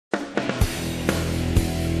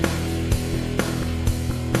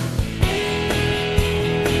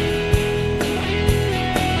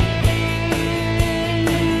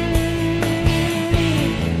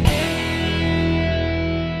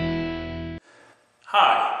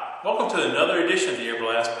welcome to another edition of the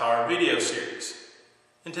Everlast Power video series.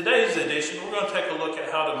 In today's edition, we're going to take a look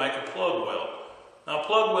at how to make a plug weld. Now, a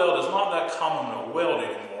plug weld is not that common to weld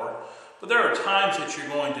anymore, but there are times that you're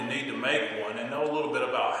going to need to make one and know a little bit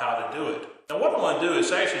about how to do it. Now, what I want to do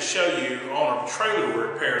is actually show you on a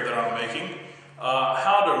trailer repair that I'm making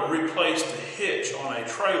how to replace the hitch on a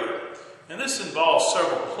trailer. And this involves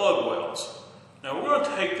several plug welds. Now, we're going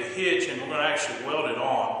to take the hitch and we're going to actually weld it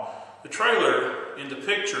on. The trailer in the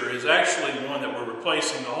picture is actually one that we're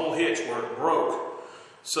replacing the whole hitch where it broke.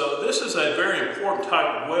 So this is a very important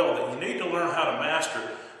type of weld that you need to learn how to master,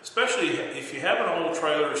 especially if you have an old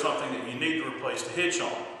trailer or something that you need to replace the hitch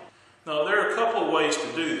on. Now, there are a couple of ways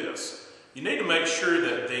to do this. You need to make sure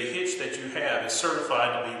that the hitch that you have is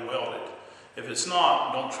certified to be welded. If it's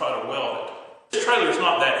not, don't try to weld it. This trailer is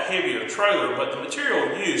not that heavy a trailer, but the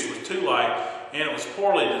material used was too light and it was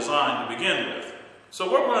poorly designed to begin with. So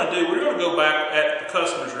what we're going to do, we're going to go back at the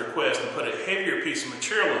customer's request and put a heavier piece of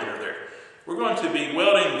material under there. We're going to be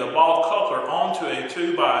welding the ball coupler onto a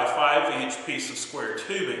 2 by 5 inch piece of square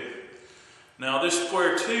tubing. Now, this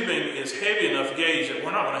square tubing is heavy enough gauge that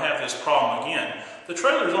we're not going to have this problem again. The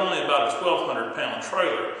trailer is only about a 1,200 pound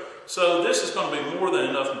trailer, so this is going to be more than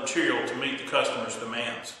enough material to meet the customer's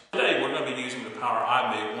demands. Today we're going to be using the Power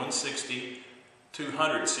i-MIG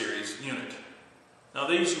 160-200 series unit. Now,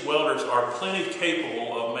 these welders are plenty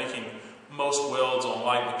capable of making most welds on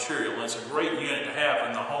light material, and it's a great unit to have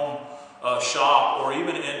in the home shop or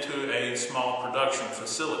even into a small production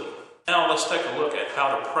facility. Now let's take a look at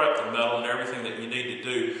how to prep the metal and everything that you need to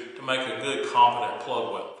do to make a good, competent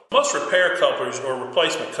plug weld. Most repair couplers or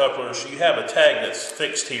replacement couplers, you have a tag that's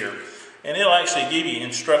fixed here, and it'll actually give you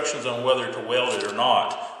instructions on whether to weld it or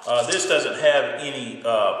not. This doesn't have any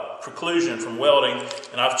preclusion from welding,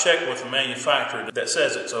 and I've checked with the manufacturer that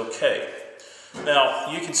says it's okay.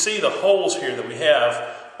 Now, you can see the holes here that we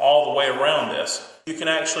have all the way around this. You can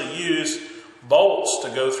actually use bolts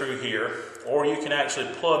to go through here, or you can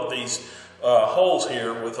actually plug these holes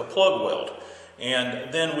here with a plug weld.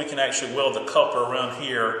 And then we can actually weld the coupler around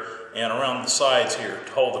here and around the sides here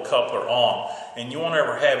to hold the coupler on. And you won't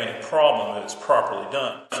ever have any problem if it's properly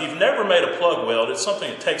done. If you've never made a plug weld, it's something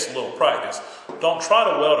that takes a little practice. Don't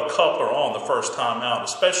try to weld a coupler on the first time out,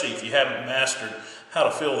 especially if you haven't mastered how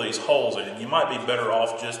to fill these holes in. You might be better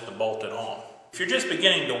off just to bolt it on. If you're just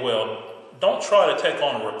beginning to weld, don't try to take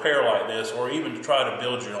on a repair like this or even to try to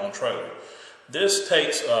build your own trailer. This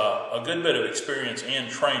takes a good bit of experience and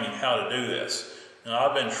training how to do this. Now,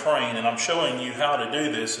 I've been trained, and I'm showing you how to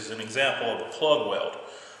do this as an example of a plug weld.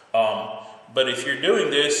 But if you're doing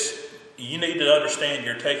this, you need to understand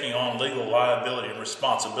you're taking on legal liability and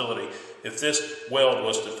responsibility if this weld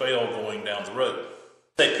was to fail going down the road.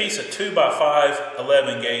 It's a piece of 2 by 5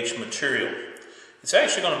 11 gauge material. It's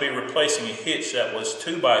actually going to be replacing a hitch that was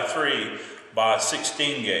 2 by 3 by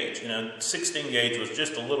 16 gauge. You know, 16 gauge was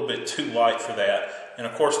just a little bit too light for that. And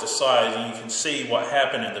of course the size, and you can see what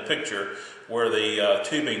happened in the picture where the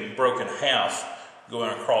tubing broke in half going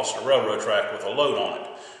across the railroad track with a load on it.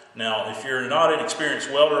 Now, if you're not an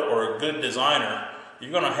experienced welder or a good designer,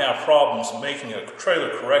 you're going to have problems making a trailer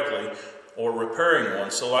correctly or repairing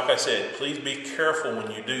one. So like I said, please be careful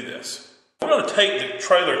when you do this. We're going to take the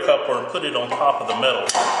trailer coupler and put it on top of the metal.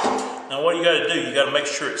 Now, what you got to do, you got to make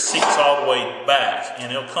sure it seats all the way back,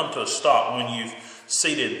 and it'll come to a stop when you've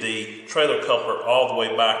seated the trailer coupler all the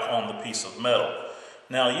way back on the piece of metal.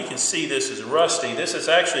 Now, you can see this is rusty. This is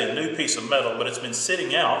actually a new piece of metal, but it's been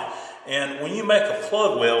sitting out. And when you make a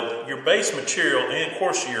plug weld, your base material and, of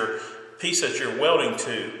course, your piece that you're welding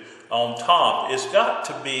to on top has got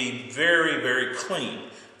to be very, very clean.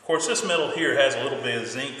 Of course, this metal here has a little bit of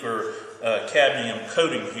zinc or cadmium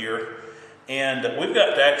coating here. And we've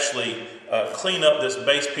got to actually clean up this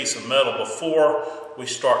base piece of metal before we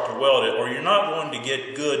start to weld it, or you're not going to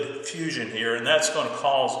get good fusion here, and that's going to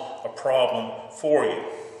cause a problem for you.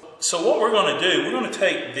 So what we're going to do, we're going to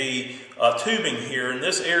take the tubing here, in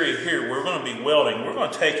this area here, we're going to be welding. We're going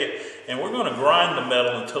to take it and we're going to grind the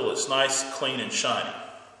metal until it's nice, clean, and shiny.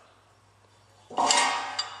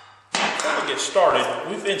 Before we get started,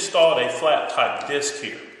 we've installed a flat type disc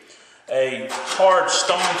here. A hard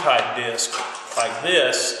stone type disc like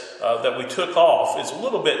this that we took off is a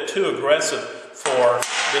little bit too aggressive for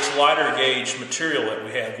this lighter gauge material that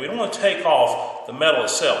we have. We don't want to take off the metal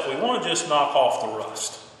itself. We want to just knock off the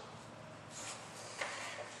rust.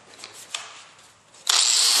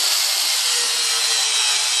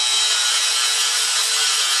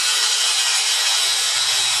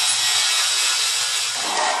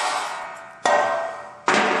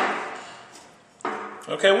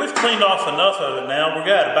 Okay, we've cleaned off enough of it now. We've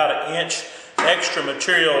got about 1 inch extra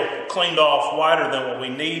material cleaned off wider than what we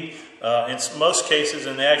need in most cases,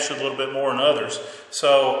 and actually a little bit more in others.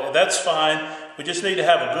 So that's fine. We just need to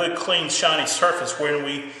have a good, clean, shiny surface when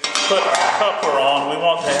we put our coupler on. We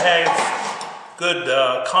want to have good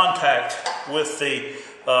contact with the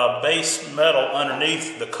base metal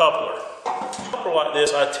underneath the coupler. Coupler like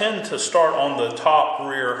this, I tend to start on the top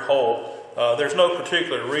rear hole. There's no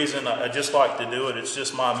particular reason, I just like to do it. It's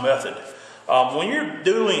just my method. When you're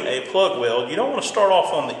doing a plug weld, you don't want to start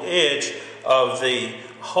off on the edge of the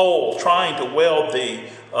hole trying to weld the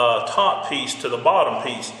top piece to the bottom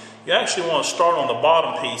piece. You actually want to start on the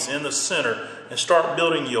bottom piece in the center and start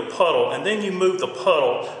building you a puddle, and then you move the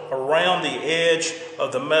puddle around the edge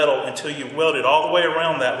of the metal until you weld it all the way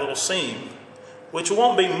around that little seam, which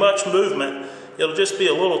won't be much movement. It'll just be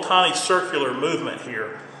a little tiny circular movement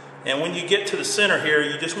here. And when you get to the center here,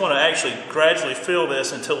 you just want to actually gradually fill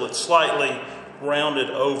this until it's slightly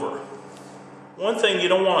rounded over. One thing you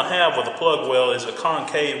don't want to have with a plug weld is a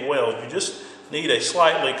concave weld. You just need a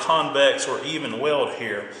slightly convex or even weld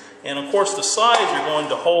here. And of course the sides are going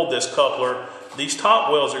to hold this coupler. These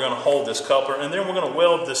top welds are going to hold this coupler, and then we're going to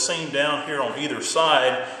weld the seam down here on either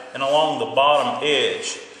side and along the bottom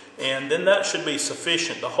edge. And then that should be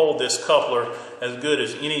sufficient to hold this coupler as good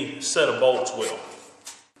as any set of bolts will.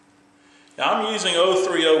 Now I'm using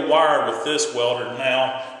 030 wire with this welder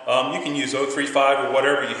now. You can use 035 or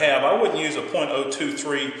whatever you have. I wouldn't use a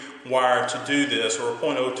 .023 wire to do this, or a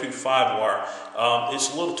 .025 wire.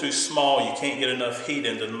 It's a little too small. You can't get enough heat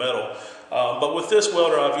into the metal. But with this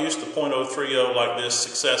welder, I've used the .030 like this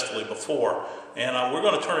successfully before. And we're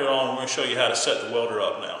going to turn it on and we're going to show you how to set the welder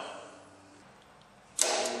up now.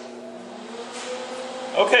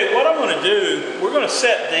 Okay, what I'm going to do, we're going to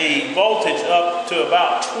set the voltage up to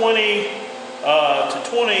about 20 to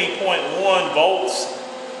 20.1 volts.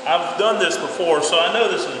 I've done this before, so I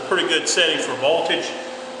know this is a pretty good setting for voltage.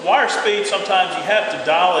 Wire speed, sometimes you have to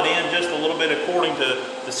dial it in just a little bit according to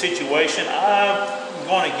the situation. I'm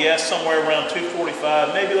going to guess somewhere around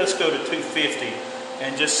 245, maybe let's go to 250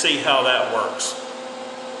 and just see how that works.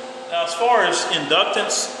 Now as far as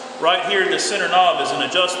inductance, right here the center knob is an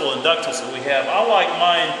adjustable inductance that we have. I like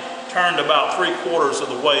mine turned about 3/4 of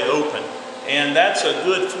the way open, and that's a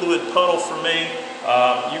good fluid puddle for me.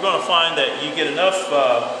 You're going to find that you get enough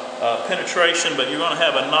penetration, but you're going to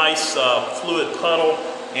have a nice fluid puddle.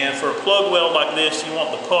 And for a plug weld like this, you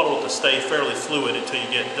want the puddle to stay fairly fluid until you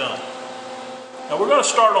get done. Now we're going to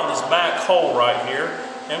start on this back hole right here,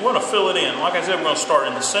 and we're going to fill it in. Like I said, we're going to start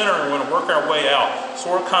in the center and we're going to work our way out.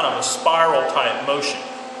 So we're kind of a spiral type motion.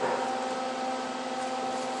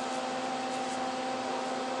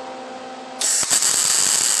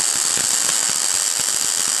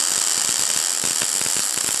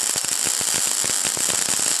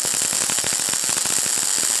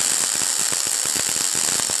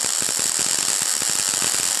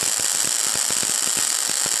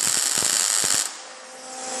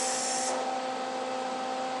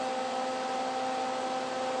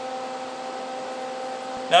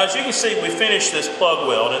 Now as you can see, we finished this plug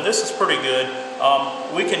weld, and this is pretty good.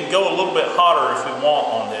 We can go a little bit hotter if we want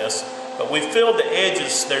on this, but we filled the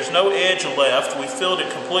edges. There's no edge left. We filled it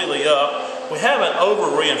completely up. We haven't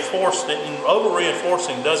over-reinforced it, and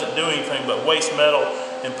over-reinforcing doesn't do anything but waste metal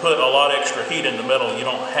and put a lot extra heat in the metal. You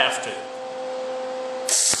don't have to.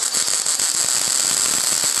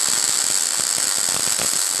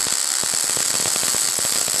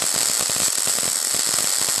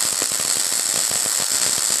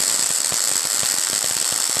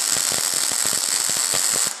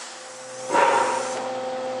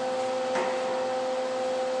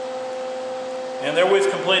 And there we've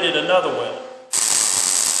completed another weld.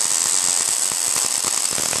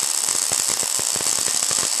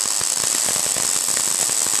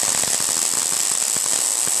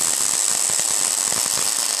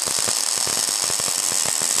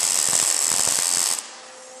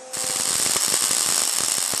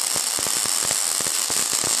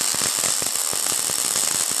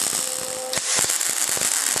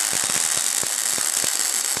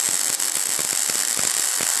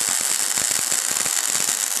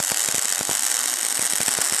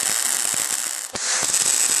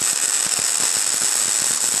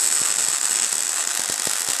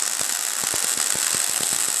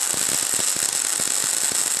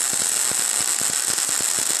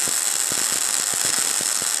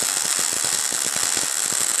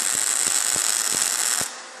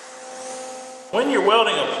 When you're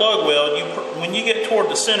welding a plug weld, when you get toward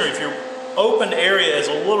the center, if your open area is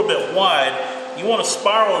a little bit wide, you want to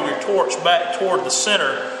spiral your torch back toward the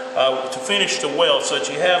center to finish the weld so that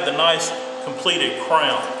you have the nice completed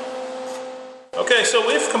crown. Okay, so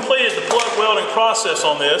we've completed the plug welding process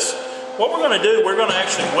on this. What we're going to do, we're going to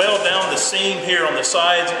actually weld down the seam here on the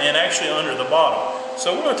sides and actually under the bottom.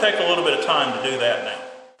 So we're going to take a little bit of time to do that now.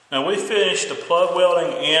 Now we finished the plug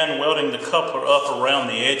welding and welding the coupler up around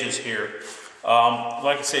the edges here.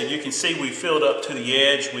 Like I said, you can see we filled up to the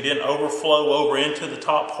edge. We didn't overflow over into the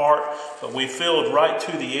top part, but we filled right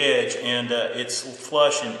to the edge, and it's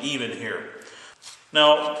flush and even here.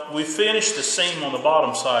 Now we finished the seam on the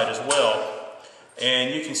bottom side as well.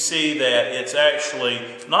 And you can see that it's actually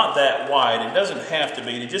not that wide. It doesn't have to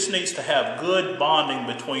be. It just needs to have good bonding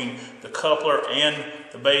between the coupler and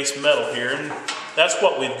the base metal here. And that's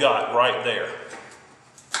what we've got right there.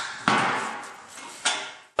 Like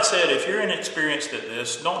I said, if you're inexperienced at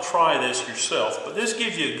this, don't try this yourself. But this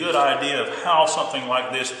gives you a good idea of how something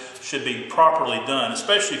like this should be properly done,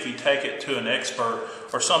 especially if you take it to an expert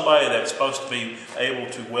or somebody that's supposed to be able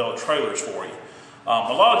to weld trailers for you.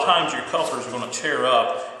 A lot of times your couplers are going to tear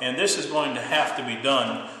up, and this is going to have to be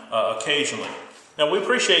done occasionally. Now we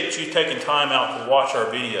appreciate you taking time out to watch our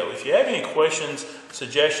video. If you have any questions,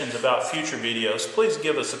 suggestions about future videos, please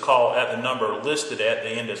give us a call at the number listed at the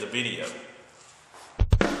end of the video.